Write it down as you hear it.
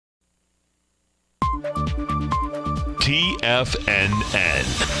TFNN.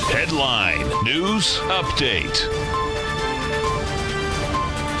 Headline News Update.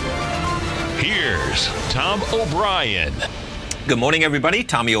 Here's Tom O'Brien. Good morning, everybody.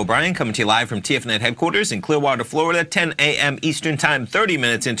 Tommy O'Brien coming to you live from TFNN headquarters in Clearwater, Florida, 10 a.m. Eastern Time, 30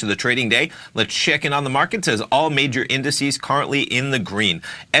 minutes into the trading day. Let's check in on the markets as all major indices currently in the green.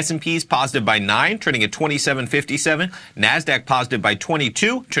 S&P's positive by 9, trading at 27.57. NASDAQ positive by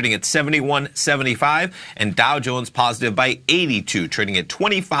 22, trading at 71.75. And Dow Jones positive by 82, trading at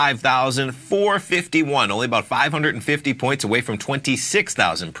 25,451. Only about 550 points away from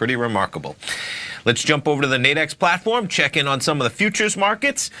 26,000. Pretty remarkable. Let's jump over to the Nadex platform, check in on some of the futures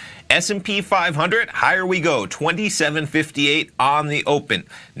markets. S&P 500, higher we go, 27.58 on the open.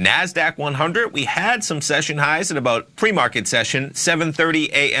 NASDAQ 100, we had some session highs at about pre-market session, 7:30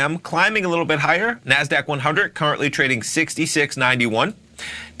 a.m., climbing a little bit higher. NASDAQ 100 currently trading 66.91.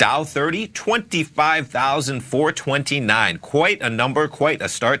 Dow 30, 25,429. Quite a number, quite a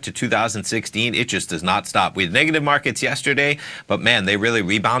start to 2016. It just does not stop. We had negative markets yesterday, but man, they really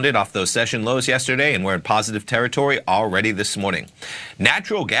rebounded off those session lows yesterday, and we're in positive territory already this morning.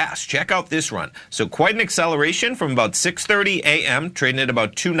 Natural gas, check out this run. So quite an acceleration from about 6:30 a.m., trading at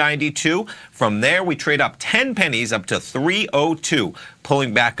about 292. From there, we trade up 10 pennies up to 302.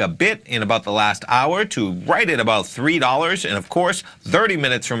 Pulling back a bit in about the last hour to right at about $3. And of course, 30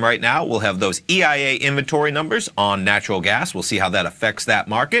 minutes from right now, we'll have those EIA inventory numbers on natural gas. We'll see how that affects that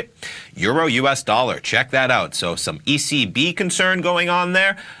market. Euro US dollar, check that out. So some ECB concern going on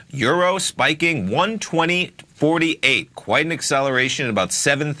there. Euro spiking 120.48. Quite an acceleration at about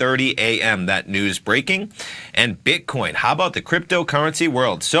 7:30 a.m. That news breaking. And Bitcoin, how about the cryptocurrency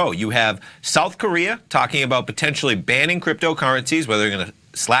world? So you have South Korea talking about potentially banning cryptocurrencies, whether they're going to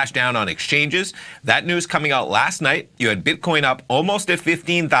slash down on exchanges. That news coming out last night. You had Bitcoin up almost at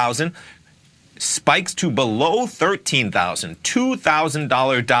 15,000. Spikes to below 13,000,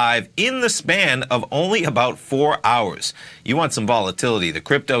 $2,000 dive in the span of only about 4 hours. You want some volatility, the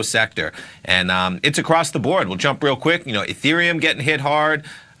crypto sector, and it's across the board. We'll jump real quick. You know, Ethereum getting hit hard,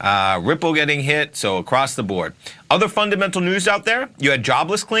 Ripple getting hit, so across the board. Other fundamental news out there, you had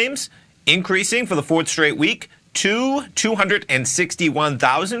jobless claims increasing for the 4th straight week to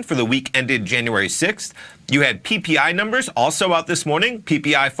 261,000 for the week ended January 6th. You had PPI numbers also out this morning.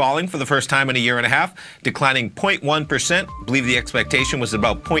 PPI falling for the first time in a year and a half, declining 0.1%. I believe the expectation was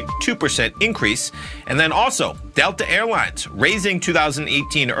about 0.2% increase. And then also Delta Airlines raising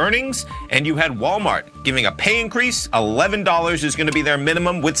 2018 earnings. And you had Walmart giving a pay increase. $11 is going to be their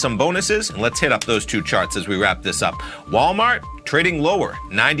minimum with some bonuses. And let's hit up those two charts as we wrap this up. Walmart trading lower,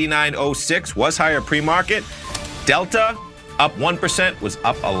 99.06, was higher pre-market. Delta up 1%, was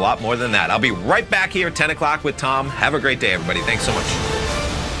up a lot more than that. I'll be right back here at 10 o'clock with Tom. Have a great day, everybody. Thanks so much.